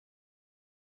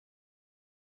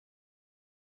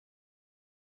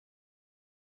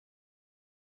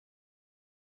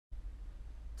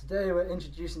Today we're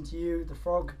introducing to you the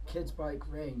Frog Kids Bike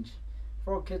range.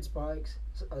 Frog Kids Bikes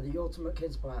are the ultimate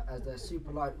kids bike as they're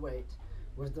super lightweight,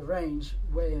 with the range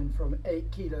weighing from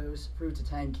 8 kilos through to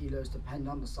 10 kilos depending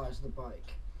on the size of the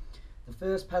bike. The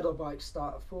first pedal bikes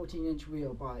start at 14-inch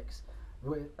wheel bikes,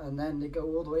 and then they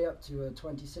go all the way up to a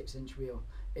 26-inch wheel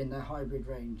in their hybrid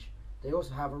range. They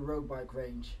also have a road bike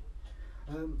range.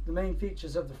 The main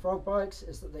features of the Frog bikes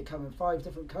is that they come in 5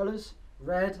 different colours: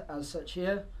 red as such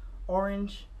here,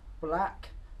 orange, black,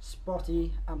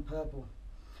 spotty and purple.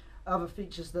 Other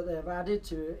features that they have added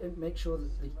to make sure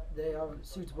that they are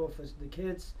suitable for the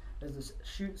kids is this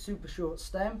super short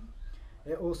stem.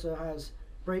 It also has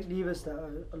brake levers that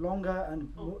are longer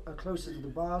and are closer to the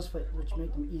bars, which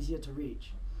make them easier to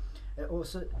reach. It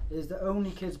also is the only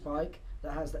kids bike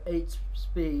that has the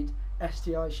 8-speed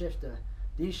STI shifter.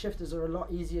 These shifters are a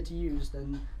lot easier to use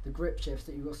than the grip shifts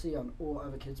that you will see on all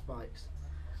other kids bikes.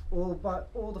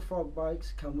 All the Frog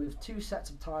bikes come with 2 sets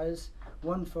of tyres,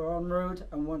 one for on-road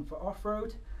and one for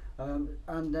off-road,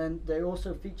 and then they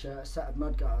also feature a set of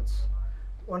mudguards.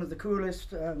 One of the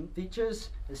coolest features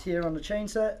is here on the chain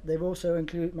set. They've also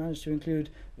managed to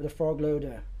include the Frog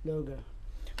logo.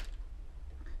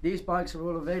 These bikes are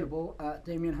all available at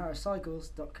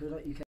DamianHarrisCycles.co.uk.